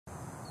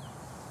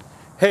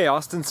Hey,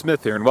 Austin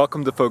Smith here, and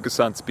welcome to Focus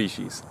on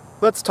Species.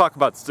 Let's talk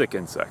about stick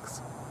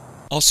insects.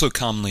 Also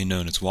commonly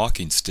known as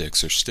walking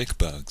sticks or stick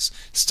bugs,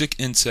 stick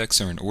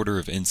insects are an order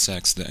of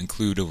insects that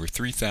include over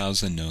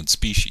 3,000 known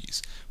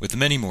species, with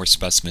many more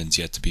specimens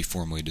yet to be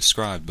formally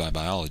described by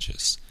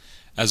biologists.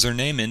 As their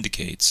name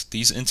indicates,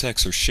 these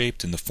insects are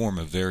shaped in the form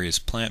of various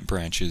plant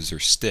branches or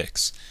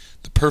sticks,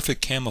 the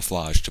perfect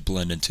camouflage to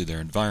blend into their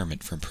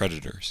environment from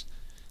predators.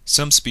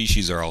 Some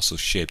species are also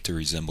shaped to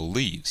resemble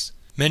leaves.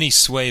 Many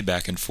sway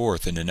back and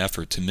forth in an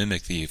effort to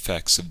mimic the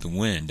effects of the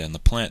wind and the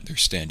plant they're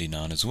standing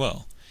on as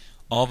well.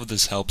 All of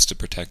this helps to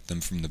protect them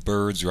from the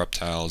birds,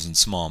 reptiles, and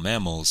small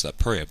mammals that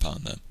prey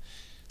upon them.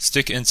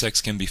 Stick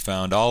insects can be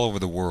found all over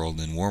the world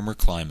in warmer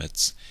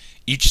climates,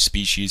 each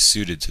species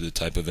suited to the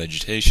type of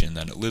vegetation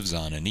that it lives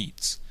on and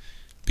eats.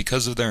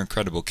 Because of their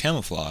incredible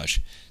camouflage,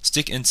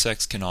 stick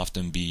insects can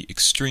often be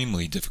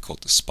extremely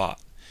difficult to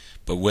spot,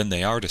 but when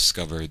they are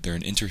discovered, they're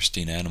an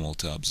interesting animal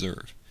to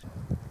observe.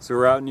 So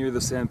we're out near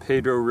the San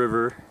Pedro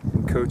River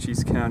in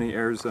Cochise County,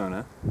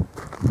 Arizona,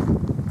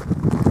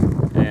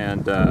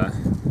 and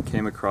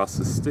came across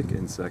this stick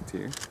insect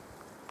here.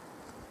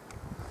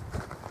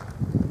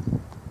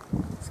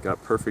 It's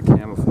got perfect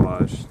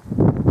camouflage,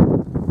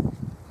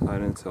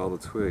 hiding into all the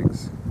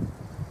twigs.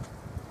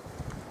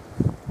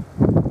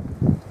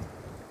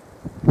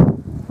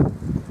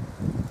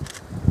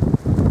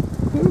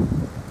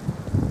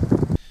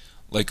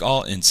 Like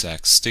all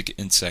insects, stick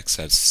insects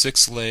have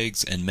 6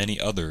 legs, and many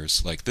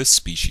others, like this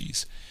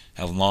species,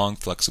 have long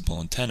flexible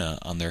antennae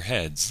on their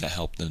heads that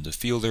help them to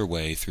feel their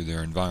way through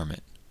their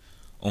environment.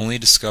 Only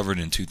discovered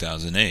in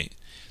 2008,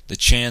 the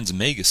Chan's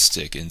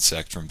megastick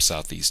insect from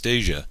Southeast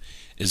Asia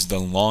is the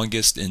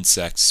longest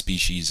insect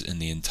species in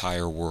the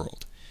entire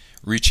world,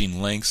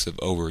 reaching lengths of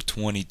over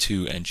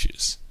 22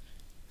 inches.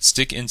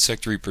 Stick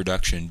insect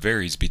reproduction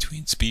varies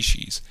between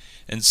species,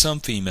 and some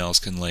females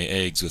can lay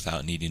eggs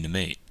without needing to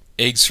mate.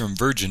 Eggs from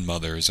virgin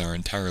mothers are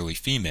entirely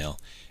female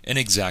and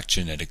exact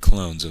genetic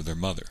clones of their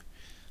mother.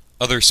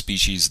 Other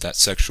species that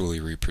sexually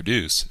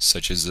reproduce,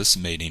 such as this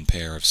mating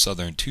pair of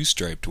southern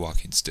two-striped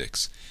walking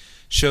sticks,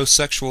 show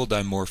sexual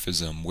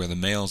dimorphism where the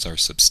males are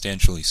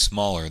substantially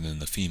smaller than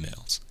the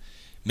females.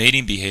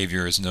 Mating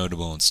behavior is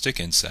notable in stick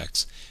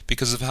insects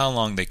because of how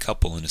long they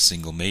couple in a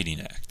single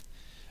mating act.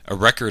 A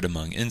record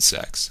among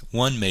insects,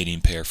 one mating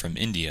pair from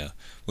India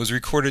was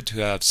recorded to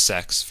have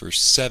sex for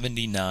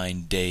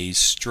 79 days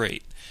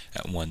straight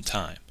at one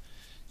time.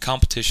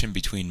 Competition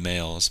between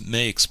males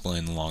may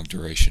explain the long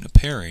duration of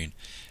pairing,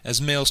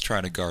 as males try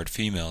to guard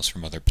females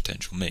from other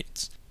potential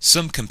mates.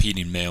 Some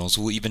competing males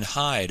will even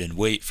hide and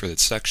wait for the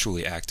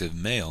sexually active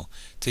male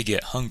to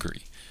get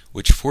hungry,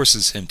 which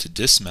forces him to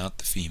dismount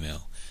the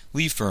female,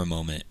 leave for a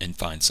moment, and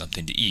find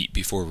something to eat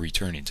before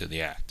returning to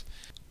the act.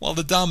 While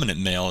the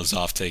dominant male is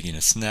off taking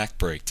a snack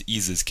break to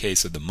ease his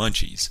case of the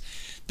munchies,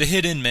 the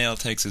hidden male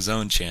takes his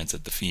own chance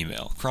at the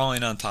female,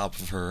 crawling on top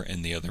of her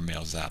in the other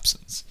male's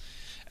absence.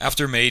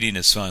 After mating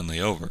is finally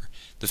over,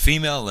 the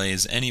female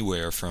lays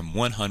anywhere from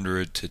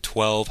 100 to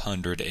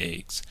 1,200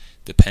 eggs,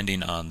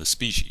 depending on the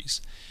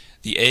species.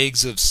 The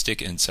eggs of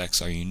stick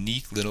insects are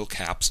unique little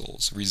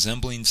capsules,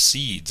 resembling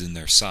seeds in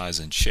their size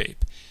and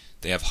shape.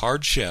 They have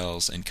hard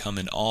shells and come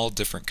in all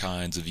different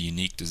kinds of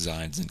unique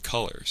designs and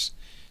colors.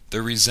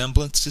 Their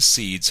resemblance to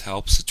seeds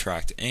helps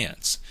attract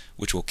ants,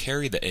 which will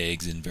carry the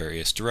eggs in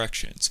various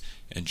directions,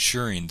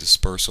 ensuring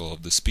dispersal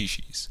of the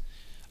species.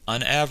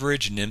 On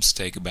average, nymphs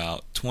take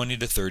about 20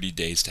 to 30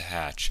 days to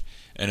hatch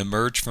and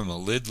emerge from a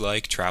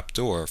lid-like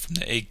trapdoor from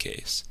the egg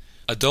case.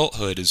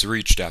 Adulthood is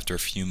reached after a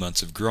few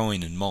months of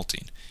growing and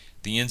molting,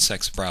 the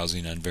insects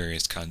browsing on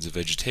various kinds of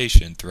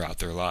vegetation throughout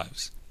their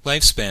lives.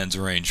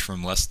 Lifespans range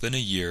from less than a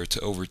year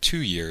to over 2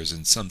 years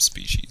in some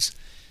species.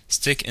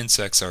 Stick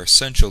insects are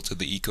essential to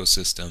the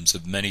ecosystems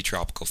of many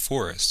tropical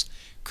forests,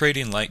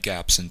 creating light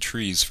gaps in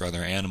trees for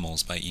other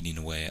animals by eating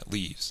away at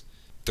leaves.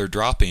 Their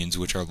droppings,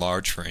 which are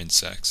large for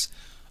insects,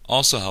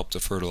 also help to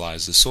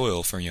fertilize the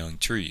soil for young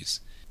trees.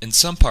 In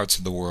some parts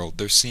of the world,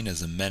 they're seen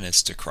as a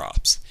menace to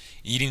crops,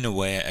 eating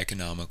away at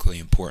economically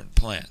important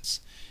plants.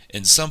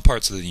 In some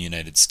parts of the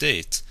United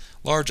States,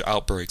 large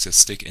outbreaks of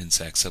stick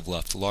insects have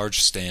left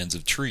large stands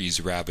of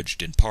trees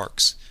ravaged in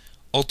parks.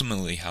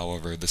 Ultimately,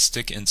 however, the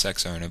stick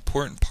insects are an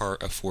important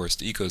part of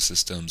forest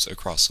ecosystems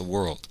across the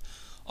world,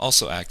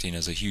 also acting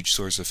as a huge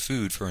source of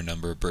food for a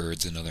number of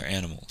birds and other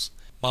animals.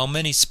 While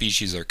many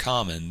species are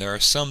common, there are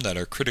some that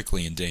are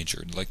critically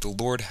endangered, like the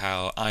Lord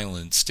Howe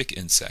Island stick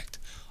insect,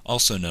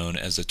 also known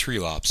as the tree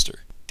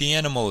lobster. The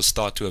animal is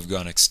thought to have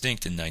gone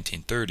extinct in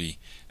 1930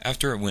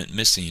 after it went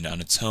missing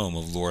on its home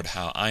of Lord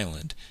Howe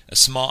Island, a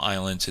small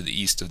island to the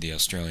east of the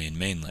Australian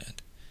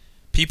mainland.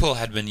 People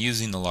had been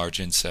using the large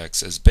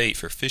insects as bait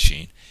for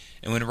fishing,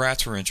 and when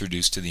rats were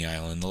introduced to the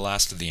island, the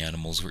last of the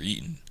animals were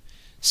eaten.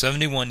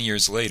 71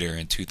 years later,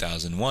 in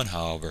 2001,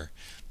 however,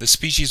 the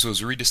species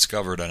was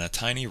rediscovered on a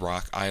tiny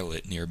rock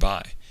islet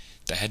nearby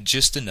that had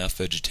just enough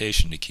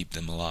vegetation to keep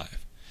them alive.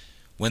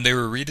 When they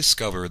were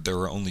rediscovered, there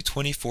were only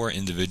 24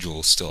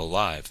 individuals still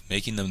alive,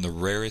 making them the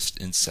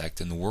rarest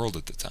insect in the world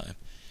at the time.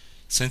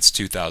 Since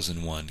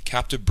 2001,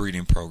 captive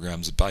breeding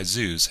programs by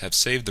zoos have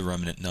saved the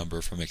remnant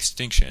number from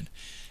extinction,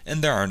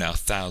 and there are now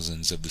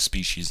thousands of the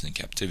species in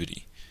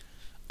captivity.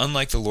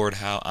 Unlike the Lord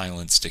Howe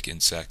Island stick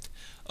insect,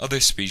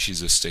 other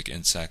species of stick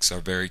insects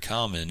are very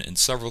common, and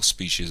several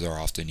species are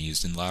often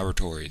used in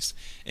laboratories,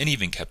 and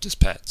even kept as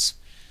pets.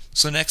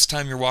 So next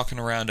time you're walking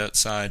around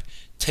outside,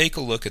 take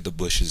a look at the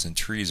bushes and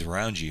trees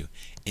around you,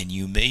 and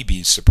you may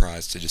be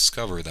surprised to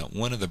discover that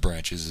one of the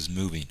branches is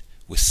moving,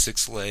 with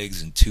 6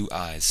 legs and 2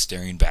 eyes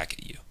staring back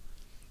at you.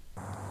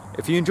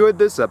 If you enjoyed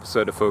this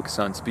episode of Focus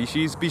on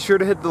Species, be sure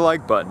to hit the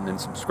like button and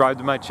subscribe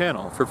to my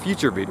channel for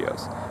future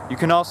videos. You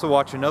can also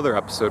watch another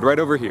episode right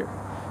over here.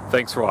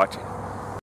 Thanks for watching.